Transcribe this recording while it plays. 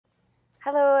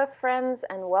Hello friends,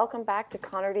 and welcome back to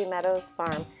Connerty Meadows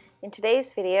Farm. In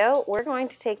today's video, we're going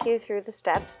to take you through the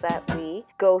steps that we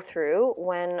go through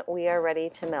when we are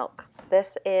ready to milk.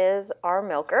 This is our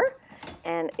milker,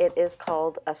 and it is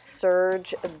called a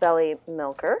surge belly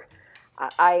milker.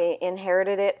 I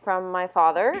inherited it from my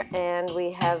father, and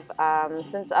we have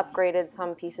since upgraded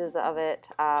some pieces of it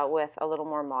with a little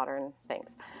more modern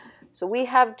things. So we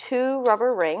have two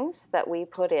rubber rings that we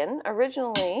put in.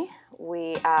 Originally,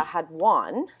 we had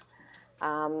one,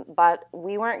 but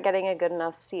we weren't getting a good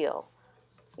enough seal.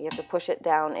 You have to push it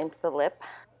down into the lip.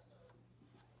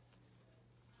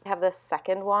 We have the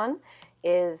second one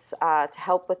is to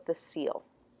help with the seal.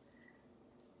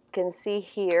 You can see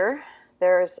here,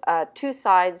 there's two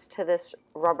sides to this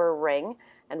rubber ring,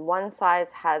 and one side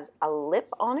has a lip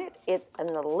on it, and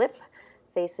the lip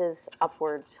faces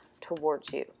upwards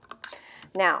towards you.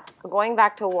 Now, going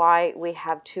back to why we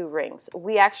have two rings,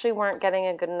 we actually weren't getting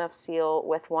a good enough seal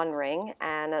with one ring,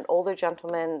 and an older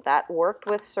gentleman that worked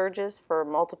with surges for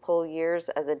multiple years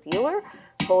as a dealer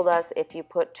told us if you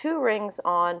put two rings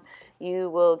on, you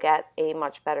will get a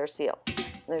much better seal.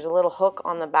 There's a little hook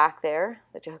on the back there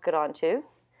that you hook it onto.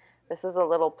 This is a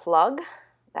little plug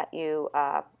that you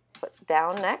put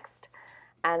down next.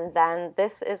 And then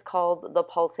this is called the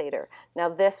pulsator. Now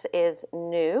this is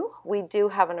new. We do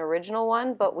have an original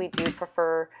one, but we do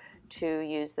prefer to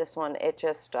use this one. It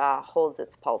just holds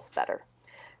its pulse better.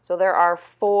 So there are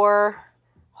 4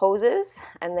 hoses,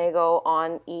 and they go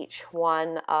on each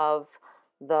one of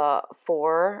the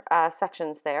 4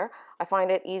 sections there. I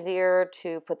find it easier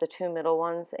to put the 2 middle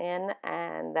ones in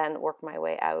and then work my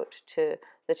way out to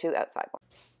the 2 outside ones.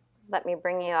 Let me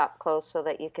bring you up close so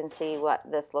that you can see what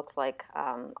this looks like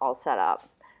all set up.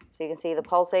 So you can see the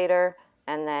pulsator,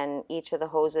 and then each of the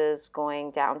hoses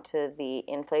going down to the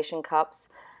inflation cups,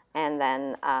 and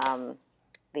then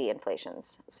the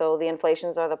inflations. So the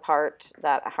inflations are the part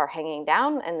that are hanging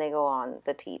down, and they go on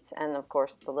the teats, and of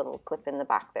course the little clip in the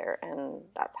back there, and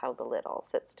that's how the lid all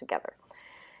sits together.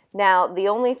 Now the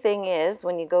only thing is,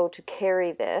 when you go to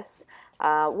carry this,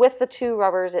 with the 2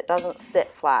 rubbers, it doesn't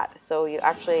sit flat, so you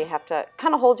actually have to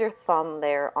kind of hold your thumb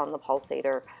there on the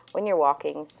pulsator when you're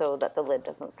walking so that the lid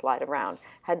doesn't slide around.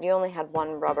 Had you only had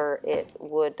 1 rubber, it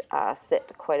would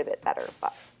sit quite a bit better,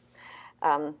 but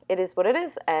it is what it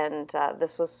is, and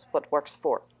this was what works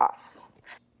for us.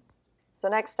 So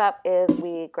next up is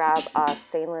we grab a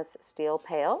stainless steel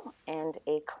pail and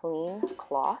a clean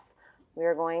cloth. We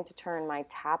are going to turn my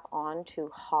tap on to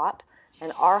hot,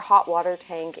 and our hot water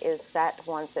tank is set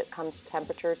once it comes to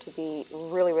temperature to be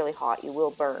really, really hot. You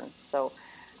will burn. So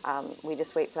we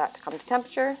just wait for that to come to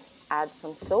temperature, add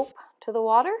some soap to the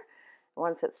water.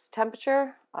 Once it's to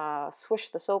temperature, swish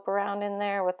the soap around in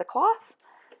there with the cloth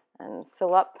and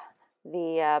fill up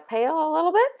the pail a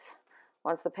little bit.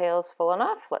 Once the pail is full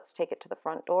enough, let's take it to the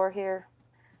front door here.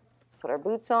 Let's put our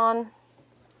boots on.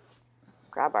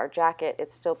 Grab our jacket.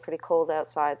 It's still pretty cold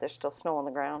outside. There's still snow on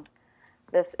the ground.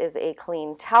 This is a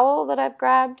clean towel that I've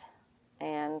grabbed,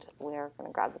 and we are going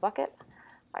to grab the bucket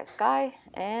by Sky,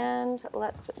 and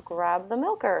let's grab the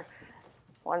milker.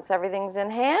 Once everything's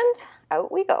in hand,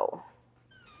 out we go.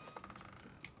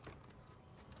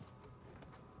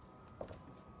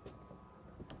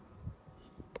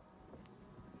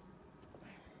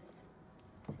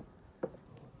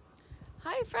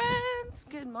 Hi friends,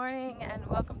 good morning and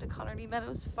welcome to Connerty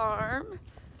Meadows Farm.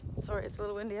 Sorry, it's a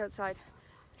little windy outside.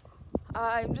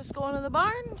 I'm just going to the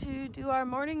barn to do our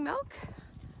morning milk.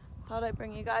 Thought I'd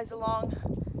bring you guys along.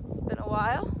 It's been a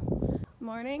while.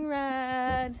 Morning,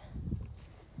 Red.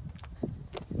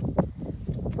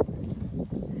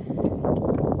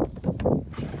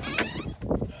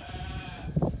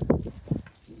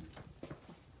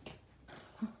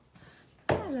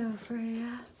 Hello,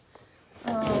 Freyja.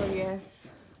 Oh, yes.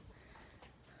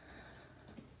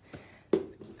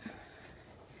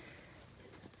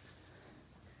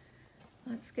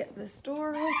 Let's get this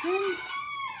door open.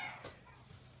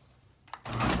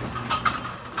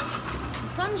 Some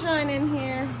sunshine in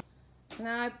here.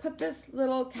 Now I put this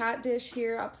little cat dish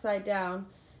here upside down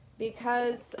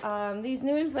because these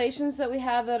new inflations that we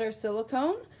have that are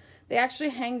silicone, they actually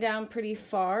hang down pretty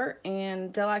far,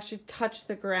 and they'll actually touch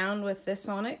the ground with this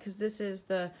on it, because this is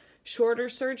the shorter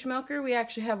surge milker. We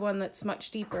actually have one that's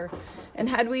much deeper, and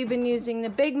had we been using the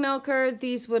big milker,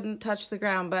 these wouldn't touch the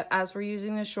ground, but as we're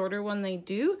using the shorter one, they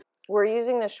do. We're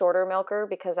using the shorter milker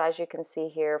because, as you can see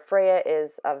here, Freyja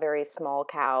is a very small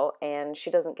cow, and she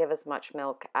doesn't give as much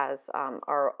milk as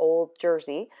our old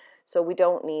Jersey, so we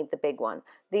don't need the big one.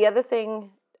 The other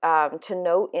thing to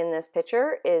note in this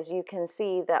picture is you can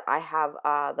see that I have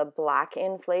the black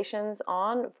inflations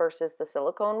on versus the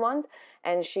silicone ones,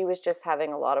 and she was just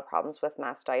having a lot of problems with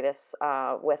mastitis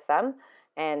with them,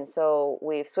 and so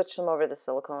we've switched them over to the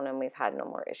silicone and we've had no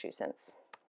more issues since.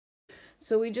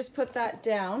 So we just put that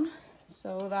down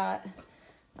so that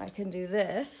I can do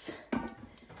this.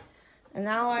 And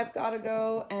now I've got to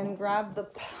go and grab the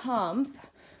pump.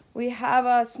 We have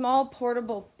a small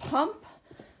portable pump,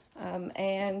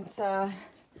 and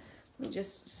we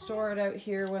just store it out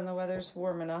here when the weather's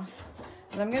warm enough.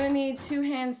 And I'm gonna need 2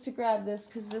 hands to grab this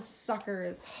because this sucker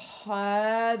is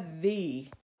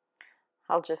heavy.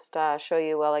 I'll just show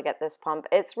you while I get this pump.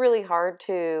 It's really hard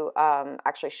to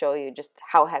actually show you just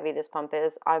how heavy this pump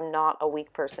is. I'm not a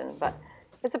weak person, but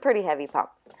it's a pretty heavy pump.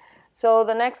 So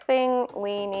the next thing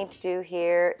we need to do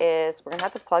here is we're gonna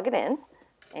have to plug it in,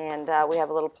 and we have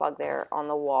a little plug there on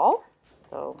the wall.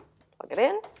 So plug it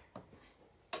in.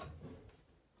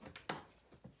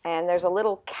 And there's a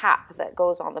little cap that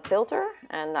goes on the filter,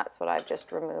 and that's what I've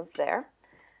just removed there.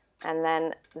 And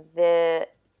then the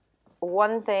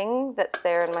one thing that's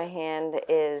there in my hand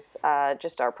is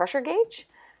just our pressure gauge.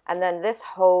 And then this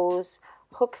hose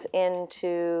hooks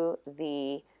into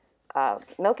the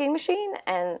milking machine,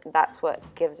 and that's what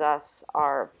gives us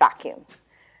our vacuum.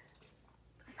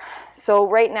 So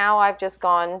right now I've just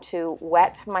gone to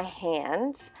wet my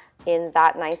hand in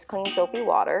that nice clean soapy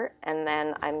water, and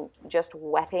then I'm just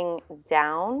wetting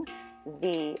down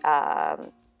the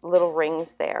little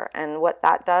rings there, and what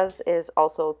that does is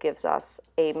also gives us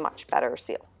a much better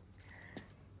seal.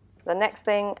 The next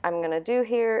thing I'm going to do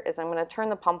here is I'm going to turn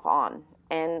the pump on,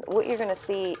 and what you're going to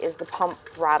see is the pump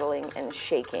rattling and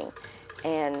shaking,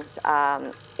 and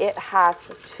it has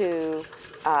to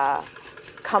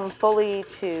come fully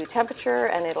to temperature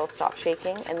and it'll stop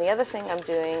shaking. And the other thing I'm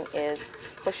doing is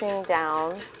pushing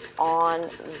down on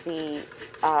the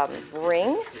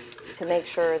ring to make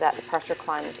sure that the pressure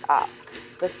climbs up.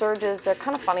 The surges, they're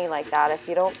kind of funny like that. If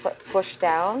you don't push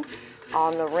down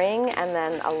on the ring and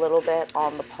then a little bit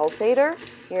on the pulsator,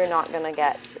 you're not going to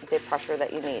get the pressure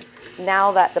that you need.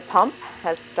 Now that the pump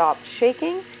has stopped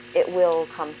shaking, it will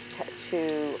come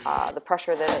to the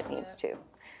pressure that it needs to.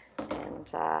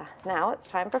 And now it's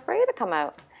time for Freyja to come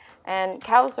out. And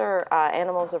cows are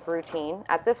animals of routine.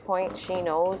 At this point, she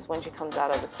knows when she comes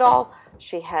out of the stall,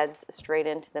 she heads straight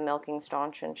into the milking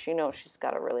staunch, and she knows she's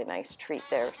got a really nice treat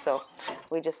there. So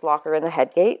we just lock her in the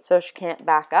head gate so she can't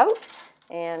back out,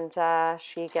 and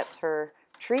she gets her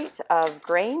treat of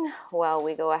grain while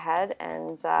we go ahead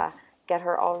and get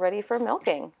her all ready for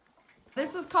milking.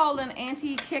 This is called an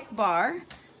anti-kick bar,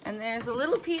 and there's a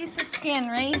little piece of skin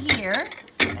right here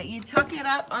that you tuck it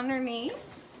up underneath,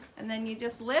 and then you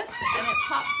just lift and it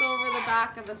pops over the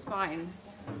back of the spine.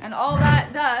 And all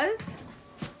that does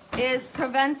is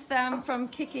prevents them from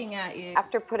kicking at you.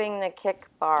 After putting the kick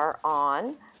bar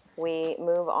on, we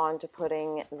move on to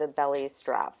putting the belly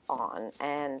strap on.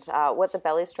 And what the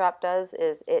belly strap does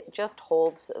is it just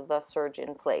holds the surge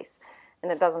in place,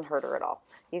 and it doesn't hurt her at all.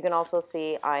 You can also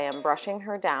see I am brushing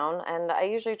her down, and I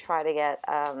usually try to get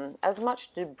as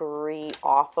much debris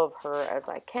off of her as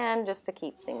I can just to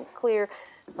keep things clear.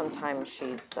 Sometimes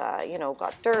she's, you know,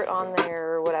 got dirt on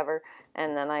there or whatever,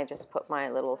 and then I just put my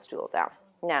little stool down.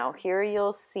 Now, here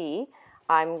you'll see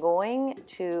I'm going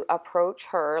to approach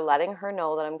her, letting her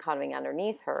know that I'm coming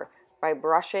underneath her by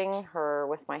brushing her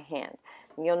with my hand.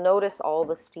 And you'll notice all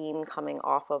the steam coming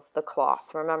off of the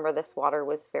cloth. Remember, this water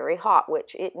was very hot,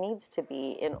 which it needs to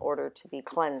be in order to be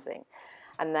cleansing.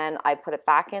 And then I put it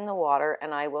back in the water,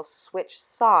 and I will switch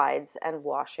sides and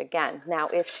wash again. Now,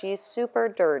 if she's super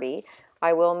dirty,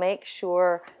 I will make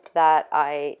sure that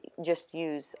I just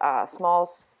use a small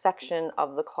section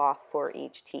of the cloth for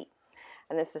each teat.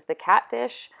 And this is the cat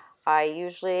dish. I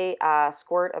usually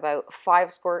squirt about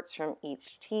 5 squirts from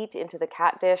each teat into the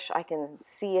cat dish. I can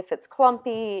see if it's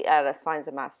clumpy, signs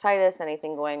of mastitis,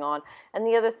 anything going on. And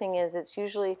the other thing is it's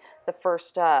usually the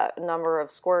first number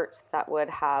of squirts that would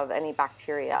have any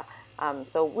bacteria.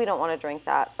 So we don't want to drink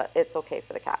that, but it's okay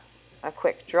for the cats. A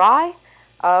quick dry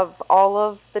of all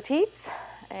of the teats,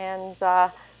 and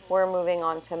we're moving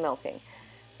on to milking.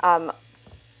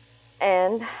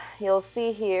 And you'll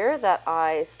see here that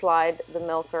I slide the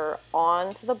milker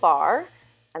onto the bar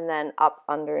and then up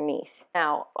underneath.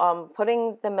 Now,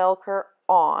 putting the milker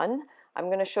on, I'm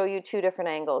going to show you 2 different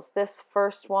angles. This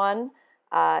first one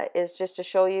is just to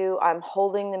show you I'm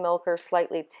holding the milker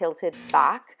slightly tilted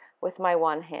back with my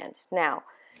one hand. Now,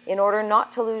 in order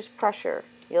not to lose pressure,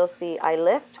 you'll see I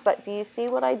lift, but do you see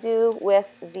what I do with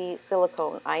the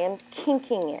silicone? I am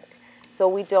kinking it so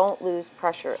we don't lose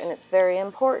pressure, and it's very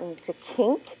important to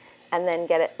kink and then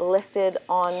get it lifted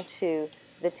onto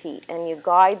the teat. And you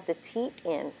guide the teat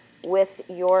in with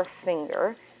your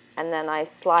finger, and then I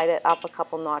slide it up a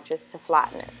couple notches to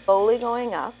flatten it. Slowly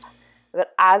going up,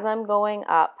 but as I'm going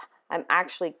up, I'm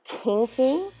actually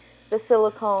kinking the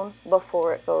silicone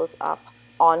before it goes up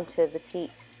onto the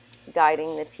teat,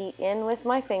 guiding the teat in with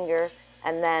my finger,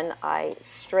 and then I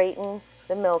straighten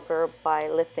the milker by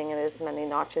lifting it as many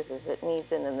notches as it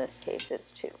needs, and in this case it's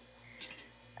 2.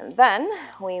 And then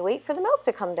we wait for the milk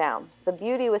to come down. The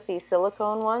beauty with these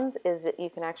silicone ones is that you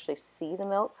can actually see the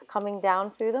milk coming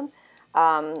down through them,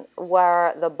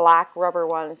 where the black rubber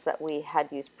ones that we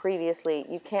had used previously,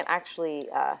 you can't actually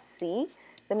see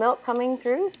the milk coming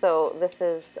through. So this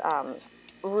is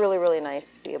really, really nice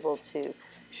to be able to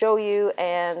show you,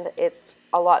 and it's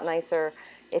a lot nicer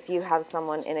if you have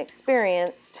someone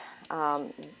inexperienced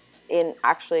in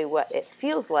actually what it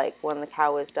feels like when the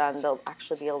cow is done. They'll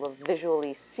actually be able to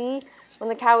visually see when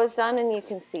the cow is done, and you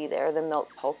can see there the milk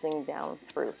pulsing down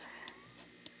through.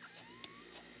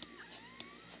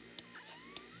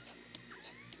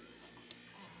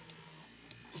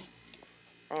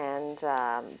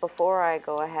 And before I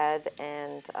go ahead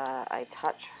and I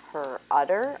touch her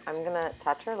udder, I'm going to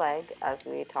touch her leg, as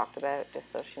we talked about,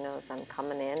 just so she knows I'm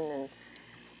coming in, and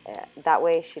that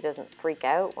way she doesn't freak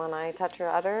out when I touch her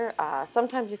udder.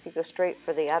 Sometimes if you go straight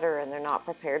for the udder and they're not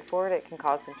prepared for it, it can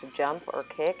cause them to jump or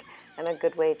kick, and a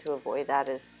good way to avoid that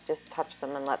is just touch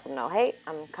them and let them know, hey,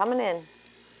 I'm coming in.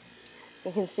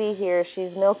 You can see here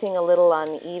she's milking a little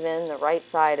uneven. The right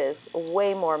side is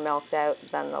way more milked out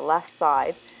than the left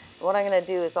side. What I'm going to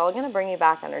do is I'm going to bring you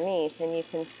back underneath, and you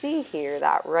can see here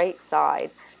that right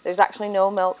side, there's actually no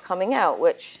milk coming out,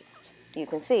 which you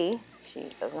can see she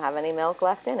doesn't have any milk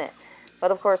left in it.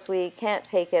 But of course we can't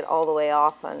take it all the way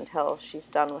off until she's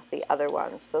done with the other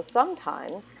ones. So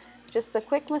sometimes just a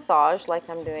quick massage like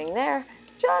I'm doing there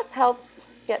just helps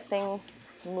get things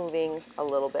moving a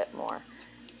little bit more.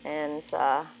 And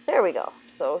there we go.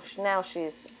 So now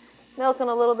she's milking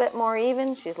a little bit more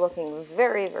even. She's looking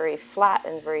very, very flat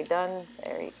and very done.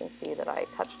 There you can see that I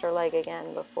touched her leg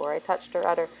again before I touched her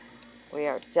udder. We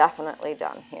are definitely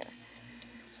done here.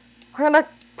 We're going to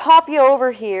pop you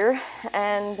over here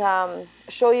and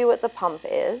show you what the pump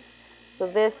is. So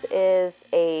this is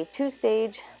a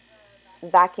 2-stage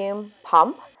vacuum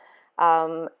pump.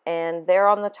 And there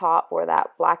on the top where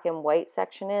that black and white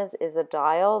section is a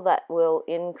dial that will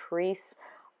increase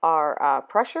our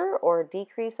pressure or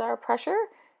decrease our pressure.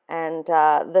 And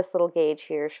this little gauge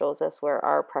here shows us where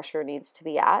our pressure needs to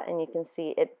be at, and you can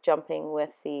see it jumping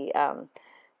with the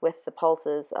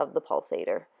pulses of the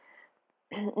pulsator.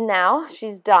 Now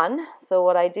she's done, so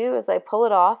what I do is I pull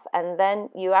it off, and then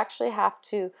you actually have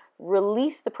to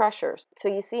release the pressure. So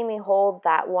you see me hold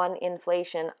that one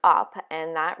inflation up,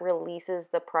 and that releases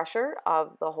the pressure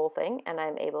of the whole thing, and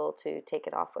I'm able to take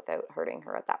it off without hurting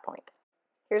her at that point.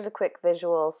 Here's a quick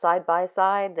visual side by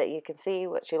side that you can see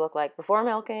what she looked like before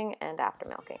milking and after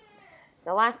milking.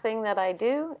 The last thing that I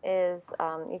do is,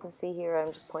 you can see here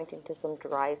I'm just pointing to some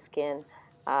dry skin.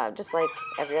 Just like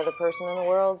every other person in the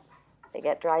world, they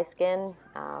get dry skin,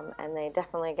 and they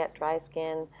definitely get dry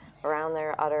skin around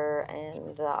their udder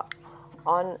and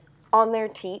on their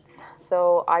teats.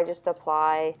 So I just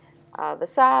apply the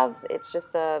salve. It's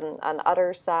just an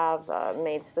udder salve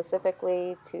made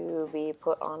specifically to be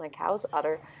put on a cow's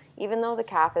udder. Even though the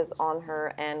calf is on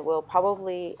her and will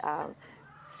probably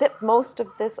sip most of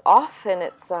this off, and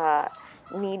it's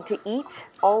need to eat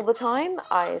all the time,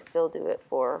 I still do it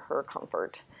for her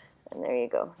comfort. And there you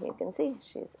go. You can see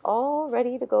she's all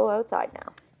ready to go outside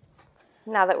now.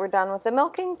 Now that we're done with the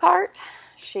milking part,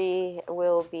 she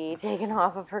will be taken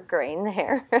off of her grain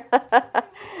there.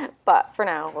 But for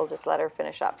now, we'll just let her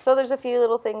finish up. So there's a few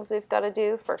little things we've got to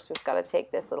do. First, we've got to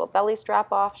take this little belly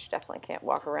strap off. She definitely can't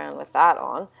walk around with that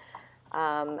on.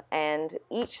 And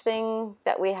each thing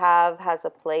that we have has a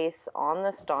place on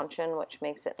the stanchion, which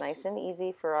makes it nice and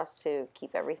easy for us to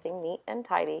keep everything neat and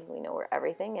tidy. We know where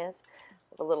everything is.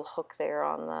 A little hook there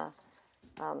on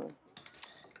the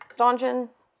stanchion.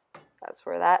 That's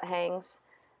where that hangs.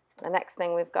 The next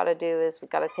thing we've got to do is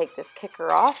we've got to take this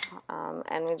kicker off,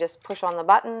 and we just push on the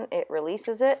button, it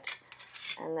releases it,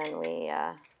 and then we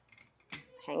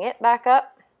hang it back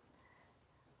up.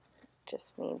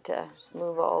 Just need to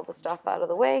move all the stuff out of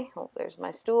the way. Oh, there's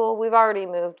my stool. We've already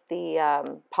moved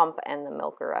the pump and the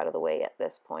milker out of the way at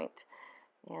this point.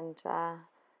 And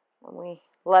we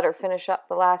let her finish up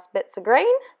the last bits of grain,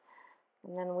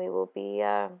 and then we will be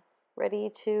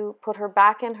ready to put her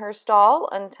back in her stall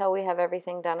until we have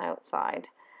everything done outside.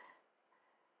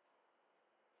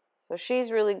 So she's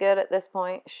really good at this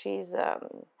point. She's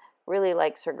really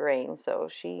likes her grain, so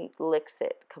she licks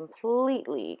it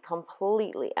completely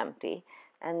empty.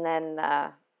 And then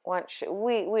once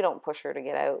we don't push her to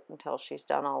get out until she's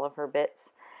done all of her bits.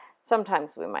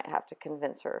 Sometimes we might have to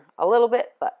convince her a little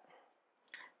bit, but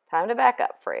time to back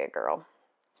up, Freyja girl.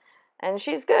 And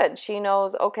she's good. She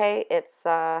knows, okay, it's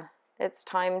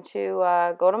time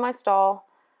to go to my stall.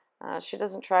 She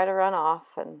doesn't try to run off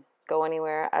and go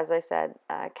anywhere. As I said,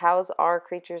 cows are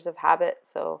creatures of habit,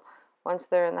 so once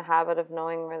they're in the habit of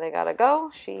knowing where they gotta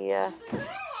go, she'll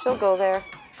go there.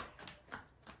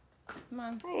 Come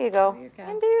on. There you go.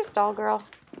 Into your stall, girl.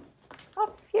 Off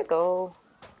you go.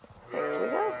 There we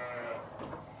go.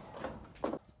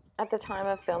 At the time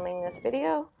of filming this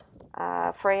video,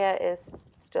 Freyja is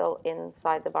still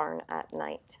inside the barn at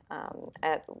night.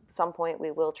 At some point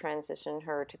we will transition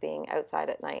her to being outside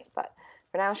at night, but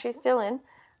for now she's still in.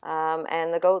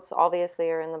 And the goats obviously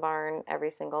are in the barn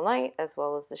every single night, as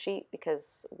well as the sheep,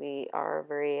 because we are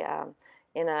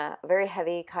in a very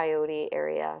heavy coyote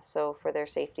area, so for their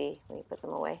safety we put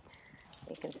them away.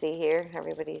 You can see here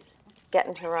everybody's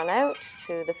getting to run out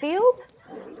to the field,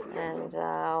 and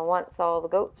once all the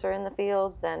goats are in the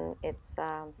field, then it's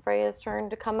Freyja's turn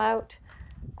to come out.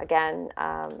 Again,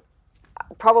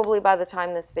 probably by the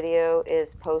time this video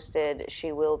is posted,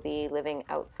 she will be living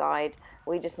outside.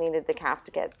 We just needed the calf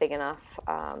to get big enough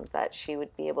that she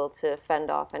would be able to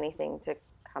fend off anything to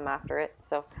come after it.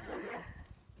 So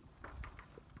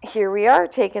here we are,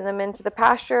 taking them into the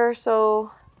pasture.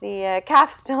 So the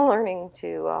calf's still learning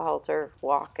to halter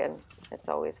walk, and it's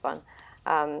always fun.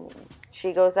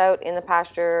 She goes out in the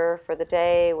pasture for the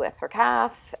day with her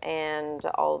calf and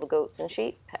all the goats and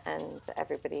sheep, and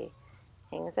everybody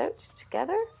hangs out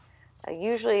together.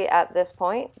 Usually at this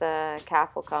point, the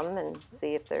calf will come and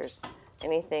see if there's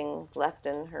anything left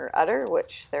in her udder,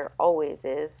 which there always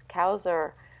is. Cows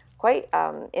are quite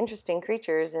interesting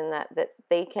creatures in that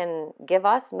they can give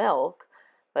us milk,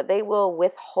 but they will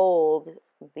withhold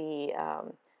the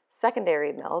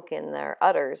secondary milk in their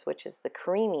udders, which is the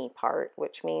creamy part,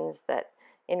 which means that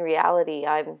in reality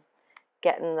I'm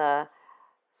getting the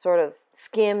sort of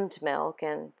skimmed milk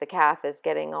and the calf is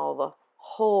getting all the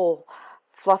whole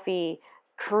fluffy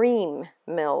cream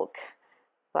milk.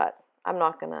 But I'm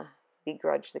not gonna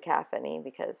begrudge the calf any,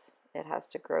 because it has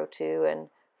to grow too, and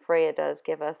Freyja does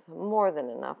give us more than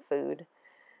enough food.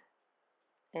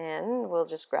 And we'll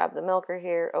just grab the milker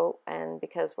here. Oh, and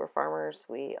because we're farmers,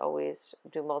 we always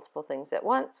do multiple things at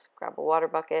once. Grab a water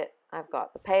bucket. I've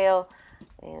got the pail,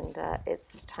 and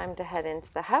it's time to head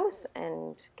into the house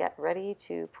and get ready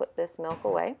to put this milk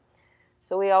away.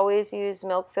 So we always use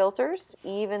milk filters.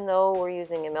 Even though we're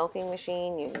using a milking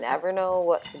machine, you never know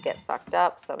what could get sucked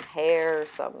up. Some hair,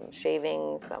 some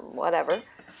shavings, some whatever.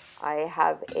 I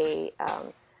have a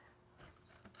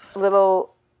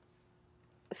little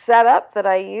setup that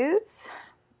I use.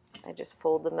 I just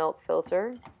fold the milk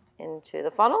filter into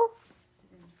the funnel.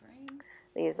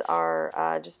 These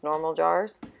are just normal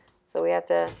jars. So we have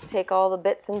to take all the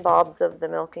bits and bobs of the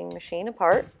milking machine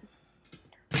apart.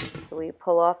 So we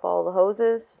pull off all the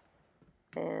hoses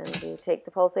and we take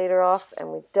the pulsator off, and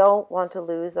we don't want to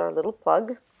lose our little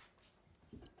plug.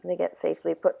 They get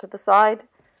safely put to the side.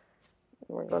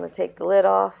 And we're going to take the lid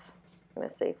off. I'm going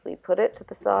to safely put it to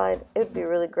the side. It would be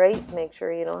really great. Make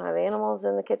sure you don't have animals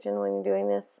in the kitchen when you're doing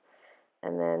this.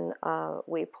 And then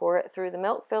we pour it through the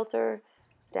milk filter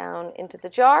down into the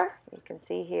jar. You can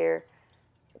see here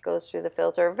it goes through the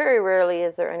filter. Very rarely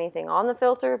is there anything on the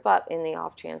filter, but in the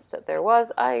off chance that there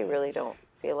was, I really don't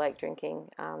feel like drinking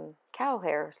cow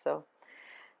hair. So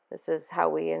this is how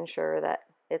we ensure that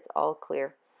it's all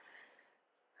clear.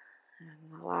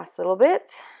 And the last little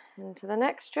bit into the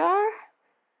next jar.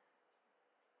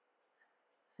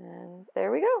 And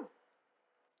there we go.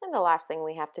 And the last thing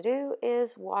we have to do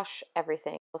is wash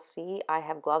everything. You'll see I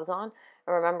have gloves on.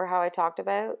 And remember how I talked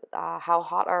about how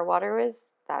hot our water is?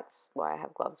 That's why I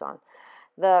have gloves on.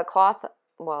 The cloth,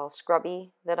 well,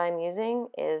 scrubby that I'm using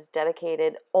is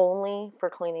dedicated only for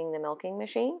cleaning the milking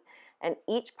machine. And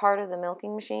each part of the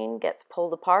milking machine gets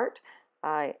pulled apart.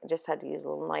 I just had to use a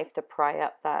little knife to pry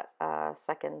up that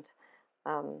second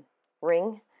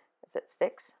ring as it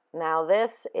sticks. Now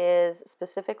this is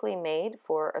specifically made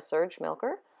for a surge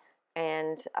milker,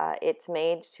 and it's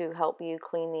made to help you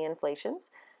clean the inflations.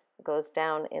 It goes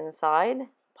down inside,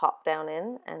 pop down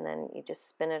in, and then you just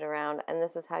spin it around, and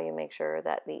this is how you make sure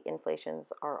that the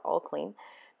inflations are all clean.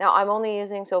 Now I'm only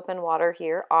using soap and water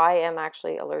here. I am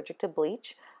actually allergic to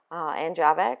bleach and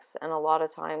Javex, and a lot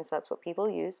of times that's what people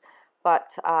use.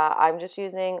 But I'm just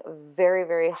using very,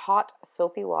 very hot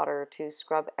soapy water to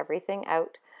scrub everything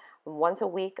out. Once a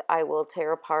week, I will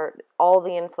tear apart all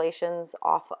the inflations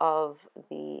off of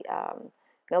the the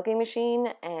milking machine,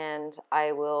 and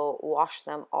I will wash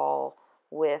them all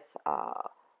with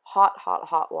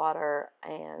hot water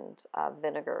and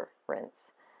vinegar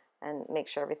rinse, and make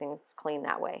sure everything's clean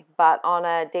that way. But on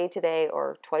a day-to-day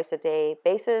or twice-a-day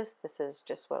basis, this is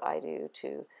just what I do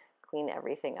to clean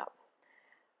everything up.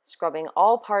 Scrubbing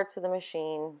all parts of the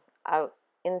machine, out,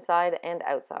 inside and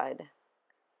outside.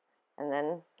 And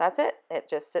then that's it. It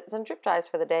just sits and drip dries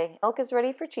for the day. Milk is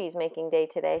ready for cheese making day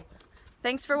today.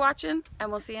 Thanks for watching,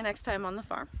 and we'll see you next time on the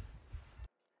farm.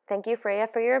 Thank you,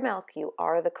 Freyja, for your milk. You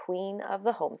are the queen of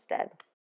the homestead.